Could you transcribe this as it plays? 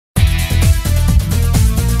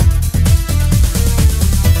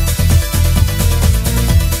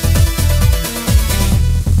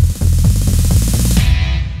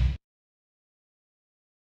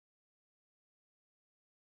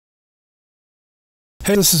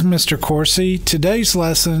Hey, this is Mr. Coursey. Today's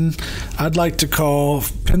lesson I'd like to call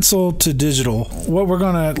Pencil to Digital. What we're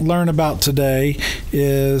going to learn about today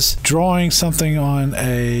is drawing something on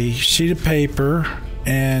a sheet of paper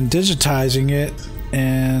and digitizing it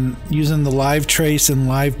and using the live trace and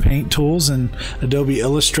live paint tools in Adobe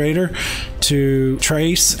Illustrator to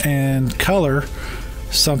trace and color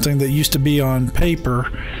something that used to be on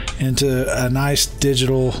paper into a nice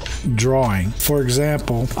digital drawing. For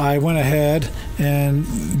example, I went ahead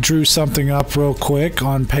and drew something up real quick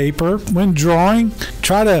on paper. When drawing,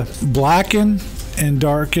 try to blacken and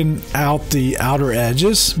darken out the outer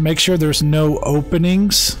edges. Make sure there's no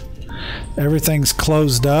openings. Everything's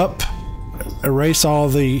closed up. Erase all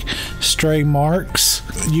the stray marks.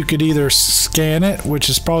 You could either scan it, which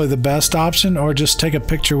is probably the best option, or just take a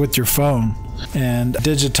picture with your phone and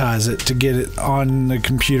digitize it to get it on the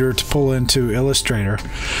computer to pull into Illustrator.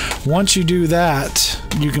 Once you do that,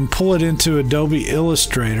 you can pull it into Adobe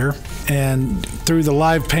Illustrator and through the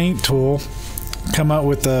live paint tool come up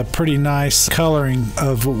with a pretty nice coloring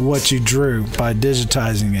of what you drew by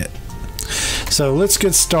digitizing it. So let's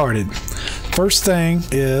get started. First thing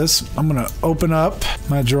is I'm going to open up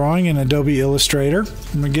my drawing in Adobe Illustrator.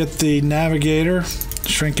 I'm going to get the navigator,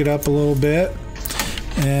 shrink it up a little bit,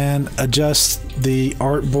 and adjust the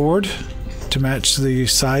artboard to match the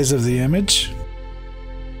size of the image.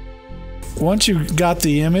 Once you've got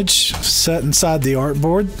the image set inside the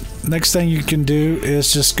artboard, next thing you can do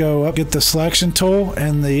is just go up, get the selection tool,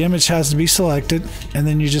 and the image has to be selected, and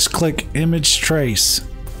then you just click Image Trace.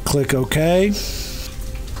 Click OK,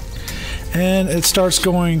 and it starts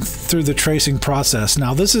going through the tracing process.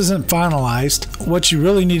 Now this isn't finalized. What you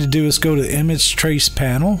really need to do is go to the Image Trace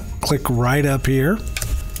panel, click right up here,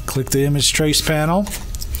 click the Image Trace panel,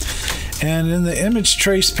 and in the Image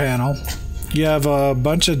Trace panel you have a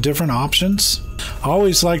bunch of different options. I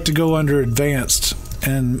always like to go under Advanced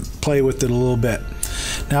and play with it a little bit.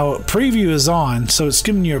 Now preview is on, so it's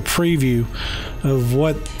giving you a preview of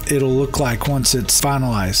what it'll look like once it's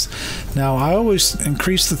finalized. Now I always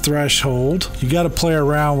increase the threshold. You got to play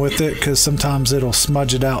around with it because sometimes it'll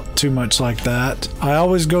smudge it out too much like that. I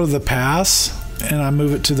always go to the pass and I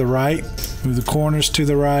move it to the right, move the corners to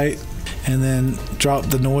the right, and then drop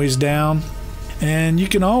the noise down. And you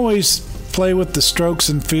can always play with the strokes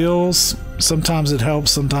and fills. Sometimes it helps,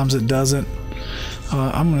 sometimes it doesn't.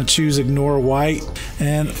 I'm going to choose Ignore White,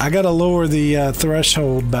 and I got to lower the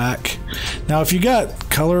threshold back. Now if you got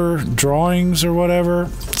color drawings or whatever,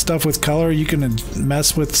 stuff with color, you can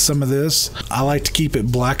mess with some of this. I like to keep it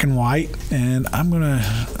black and white, and I'm going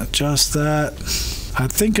to adjust that. I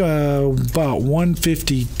think about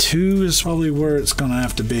 152 is probably where it's going to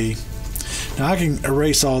have to be. Now I can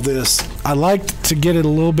erase all this. I like to get it a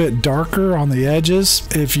little bit darker on the edges.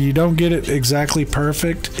 If you don't get it exactly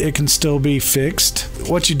perfect, it can still be fixed.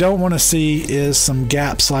 What you don't want to see is some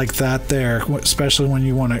gaps like that there, especially when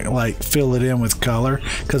you want to like fill it in with color,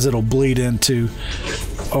 because it'll bleed into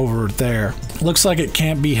over there. Looks like it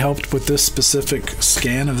can't be helped with this specific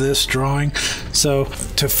scan of this drawing. So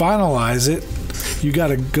to finalize it, you got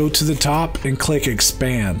to go to the top and click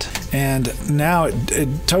Expand, and now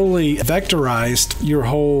it totally vectorized your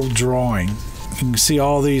whole drawing. You can see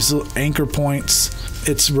all these anchor points.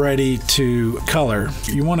 It's ready to color.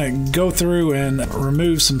 You want to go through and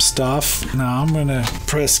remove some stuff. Now I'm going to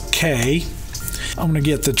press K. I'm going to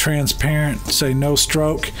get the transparent, say no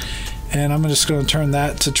stroke, and I'm just going to turn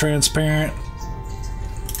that to transparent,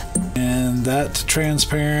 and that to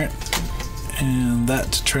transparent, and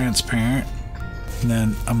that to transparent. And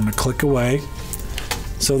then I'm going to click away.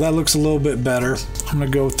 So that looks a little bit better. I'm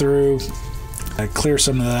going to go through, clear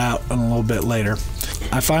some of that out a little bit later.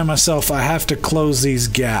 I find myself, I have to close these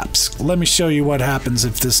gaps. Let me show you what happens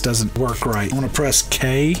if this doesn't work right. I'm going to press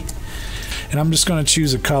K, and I'm just going to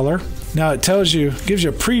choose a color. Now it tells you, gives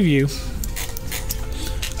you a preview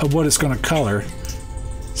of what it's going to color.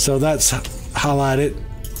 So that's highlighted,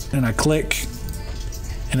 and I click,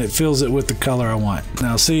 and it fills it with the color I want.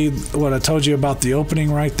 Now see what I told you about the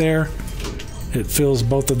opening right there? It fills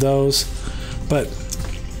both of those, but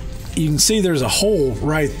you can see there's a hole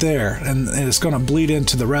right there, and it's going to bleed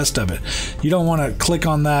into the rest of it. You don't want to click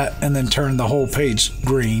on that and then turn the whole page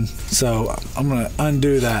green, so I'm going to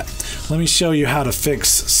undo that. Let me show you how to fix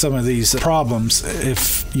some of these problems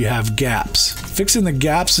if you have gaps. Fixing the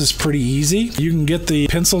gaps is pretty easy. You can get the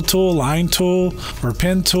pencil tool, line tool, or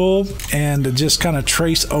pen tool and just kind of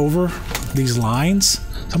trace over these lines.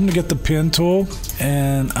 So I'm going to get the pen tool,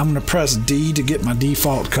 and I'm going to press D to get my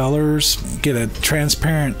default colors, get a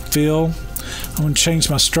transparent fill. I'm going to change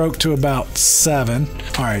my stroke to about 7.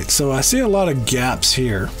 Alright, so I see a lot of gaps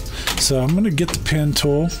here. So I'm going to get the pen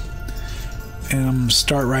tool and I'm going to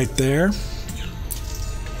start right there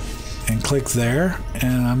and click there,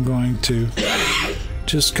 and I'm going to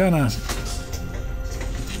just kind of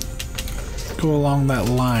go along that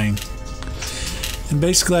line, and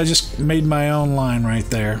basically I just made my own line right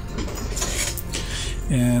there,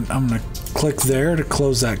 and I'm going to click there to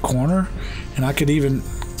close that corner, and I could even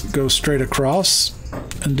go straight across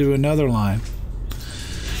and do another line.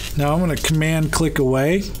 Now I'm going to command click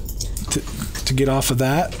away to get off of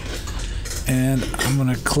that, and I'm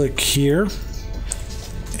going to click here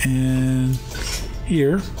and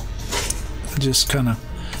here, just kind of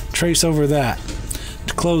trace over that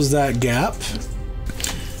to close that gap,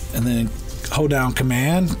 and then hold down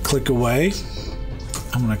command, click away.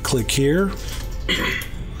 I'm going to click here,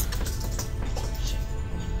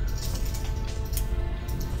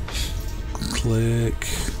 click,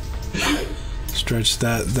 stretch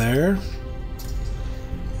that there,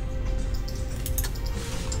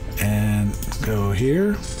 and go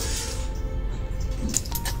here,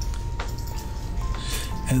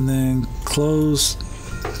 and then close.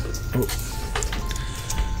 Oh,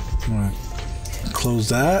 I'm going to close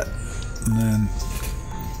that, and then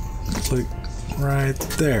click right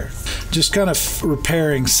there. Just kind of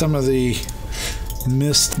repairing some of the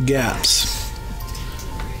missed gaps.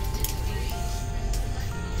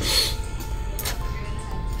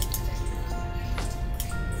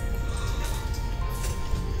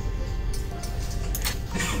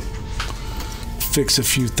 Fix a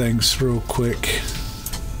few things real quick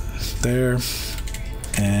there,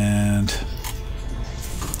 and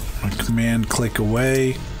my command click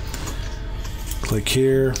away, click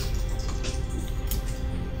here,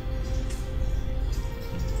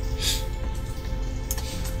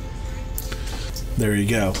 there you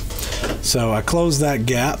go. So I close that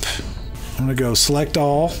gap. I'm going to go select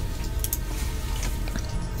all,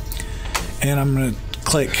 and I'm going to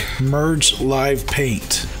click merge live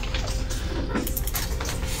paint.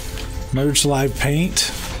 Merge live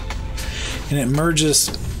paint, and it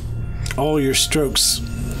merges all your strokes.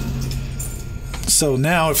 So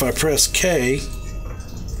now if I press K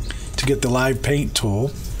to get the live paint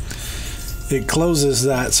tool, it closes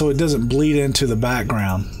that so it doesn't bleed into the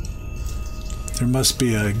background. There must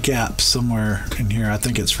be a gap somewhere in here. I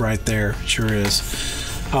think it's right there. Sure is.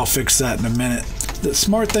 I'll fix that in a minute. The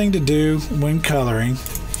smart thing to do when coloring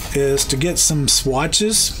is to get some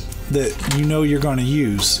swatches that you know you're going to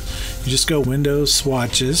use. You just go Windows,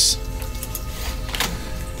 Swatches,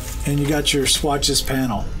 and you got your swatches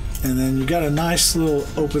panel, and then you got a nice little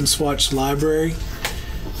open swatch library.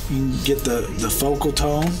 You can get the focal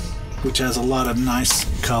tone, which has a lot of nice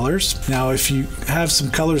colors. Now if you have some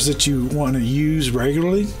colors that you want to use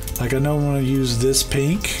regularly, like I know I want to use this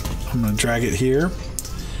pink, I'm going to drag it here,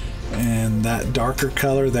 and that darker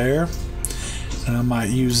color there, and I might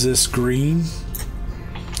use this green,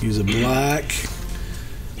 use a black,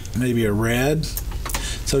 maybe a red.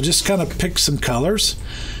 So just kind of pick some colors.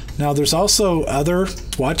 Now there's also other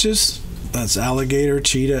swatches. That's alligator,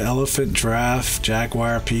 cheetah, elephant, giraffe,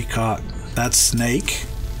 jaguar, peacock. That's snake.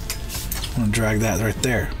 I'm gonna drag that right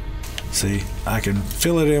there. See, I can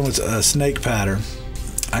fill it in with a snake pattern.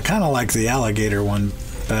 I kind of like the alligator one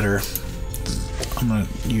better. I'm gonna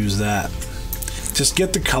use that. Just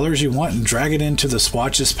get the colors you want and drag it into the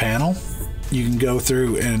swatches panel. You can go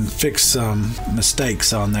through and fix some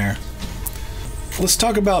mistakes on there. Let's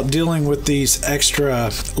talk about dealing with these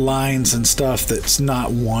extra lines and stuff that's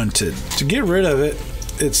not wanted. To get rid of it,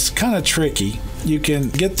 it's kind of tricky. You can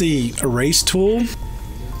get the erase tool,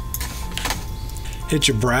 hit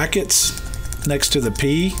your brackets next to the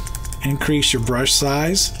P, increase your brush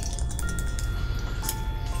size,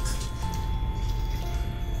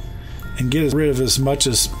 and get rid of as much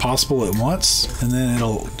as possible at once, and then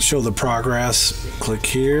it'll show the progress. Click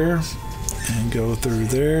here and go through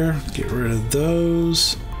there, get rid of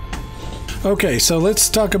those. Okay, so let's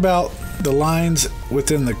talk about the lines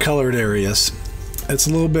within the colored areas. It's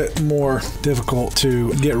a little bit more difficult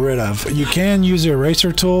to get rid of. You can use the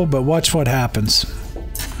eraser tool, but watch what happens.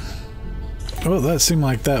 Oh, that seemed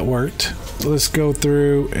like that worked. Let's go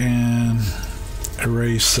through and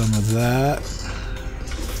erase some of that.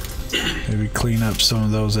 Maybe clean up some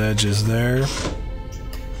of those edges there.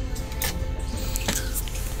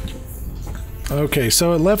 Okay,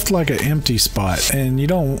 so it left like an empty spot, and you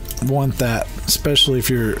don't want that, especially if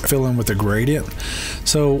you're filling with a gradient.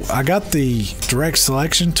 So I got the direct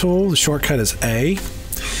selection tool. The shortcut is A,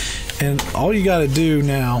 and all you got to do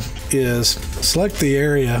now is select the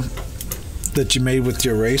area that you made with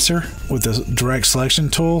your eraser with the direct selection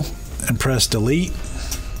tool and press delete,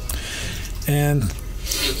 and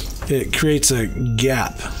it creates a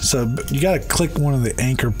gap. So you got to click one of the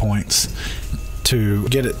anchor points, to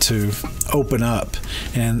get it to open up,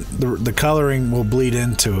 and the coloring will bleed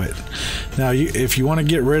into it. Now if you want to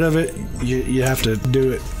get rid of it, you have to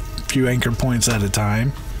do it a few anchor points at a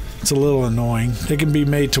time. It's a little annoying. It can be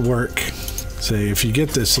made to work. So if you get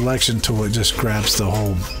the selection tool, it just grabs the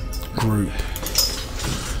whole group.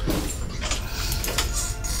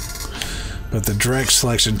 But the direct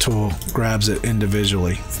selection tool grabs it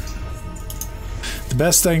individually. The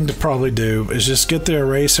best thing to probably do is just get the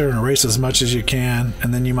eraser and erase as much as you can,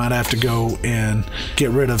 and then you might have to go and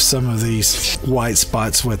get rid of some of these white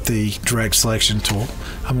spots with the direct selection tool.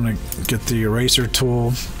 I'm going to get the eraser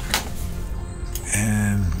tool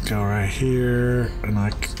and go right here, and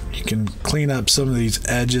you can clean up some of these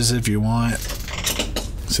edges if you want.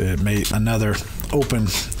 So it made another open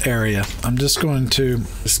area. I'm just going to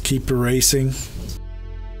just keep erasing.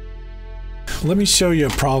 Let me show you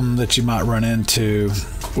a problem that you might run into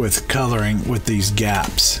with coloring with these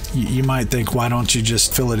gaps. You might think, why don't you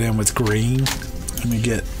just fill it in with green? Let me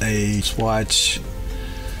get a swatch,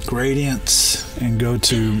 gradients, and go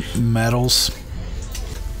to metals.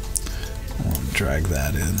 I'll drag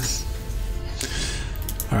that in.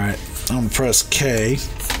 All right, I'm gonna press K.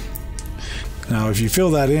 Now if you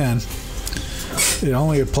fill that in, it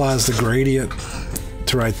only applies the gradient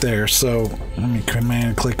to right there. So let me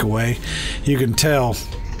command click away. You can tell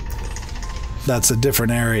that's a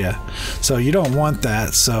different area. So you don't want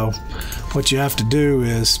that. So what you have to do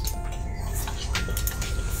is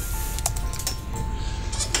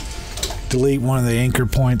delete one of the anchor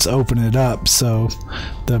points, open it up so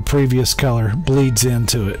the previous color bleeds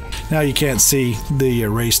into it. Now you can't see the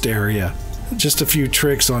erased area. Just a few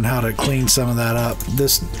tricks on how to clean some of that up.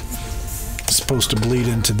 This is supposed to bleed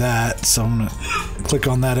into that, so I'm gonna click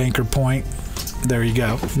on that anchor point. There you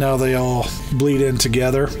go. Now they all bleed in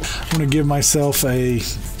together. I'm gonna give myself a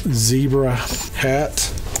zebra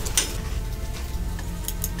hat.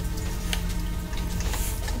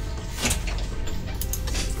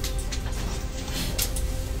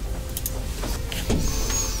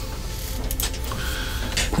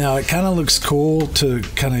 Now it kind of looks cool to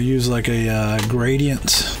kind of use like a gradient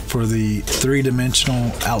for the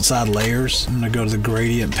three-dimensional outside layers. I'm going to go to the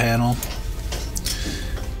gradient panel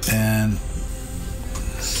and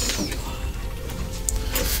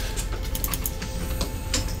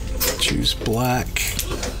choose black.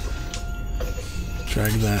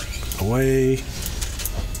 Drag that away.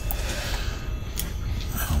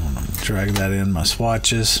 I'm going to drag that in my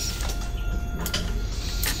swatches.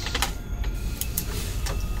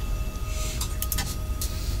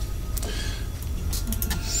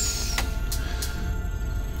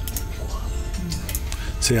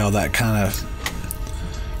 See how that kind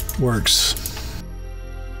of works.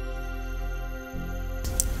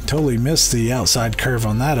 Totally missed the outside curve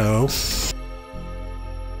on that O.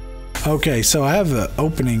 Okay, so I have an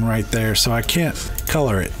opening right there, so I can't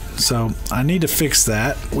color it. So I need to fix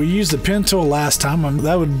that. We used the pen tool last time.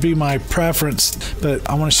 That would be my preference, but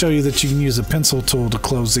I want to show you that you can use a pencil tool to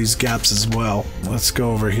close these gaps as well. Let's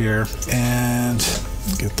go over here and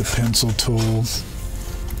get the pencil tool.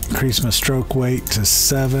 Increase my stroke weight to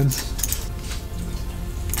 7.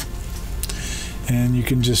 And you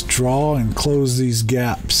can just draw and close these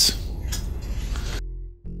gaps.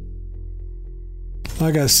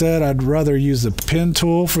 Like I said, I'd rather use the pen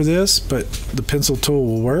tool for this, but the pencil tool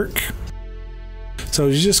will work. So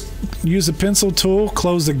you just use the pencil tool,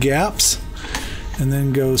 close the gaps, and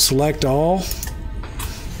then go select all,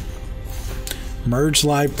 merge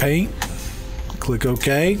live paint, click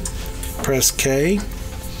OK, press K.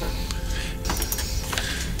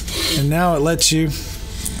 And now it lets you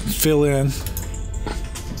fill in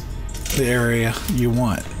the area you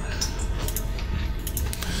want.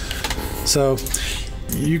 So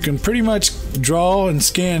you can pretty much draw and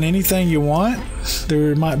scan anything you want.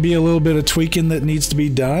 There might be a little bit of tweaking that needs to be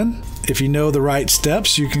done. If you know the right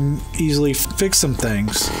steps, you can easily fix some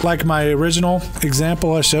things. Like my original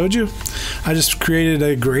example I showed you, I just created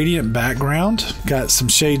a gradient background, got some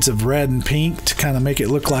shades of red and pink to kind of make it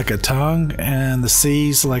look like a tongue, and the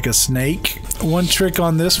C's like a snake. One trick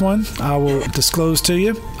on this one I will disclose to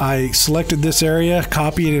you. I selected this area,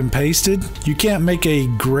 copied and pasted. You can't make a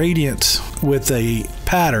gradient with a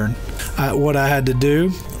pattern. What I had to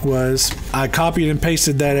do was I copied and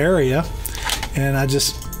pasted that area, and I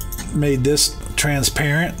just made this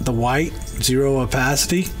transparent, the white, 0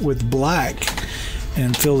 opacity, with black,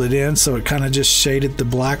 and filled it in so it kind of just shaded the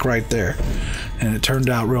black right there. and it turned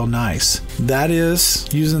out real nice. That is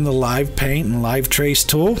using the Live Paint and Live Trace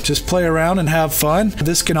tool. Just play around and have fun.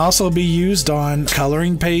 This can also be used on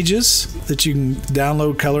coloring pages, that you can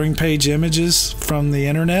download coloring page images from the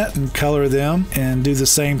internet and color them and do the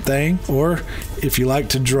same thing. Or if you like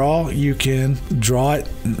to draw, you can draw it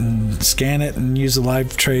and scan it and use the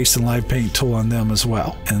Live Trace and Live Paint tool on them as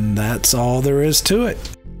well. And that's all there is to it.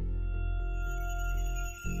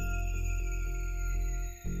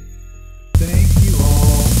 Thank you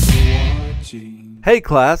all for watching. Hey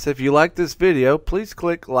class, if you like this video, please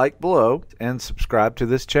click like below and subscribe to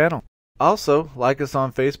this channel. Also, like us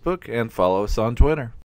on Facebook and follow us on Twitter.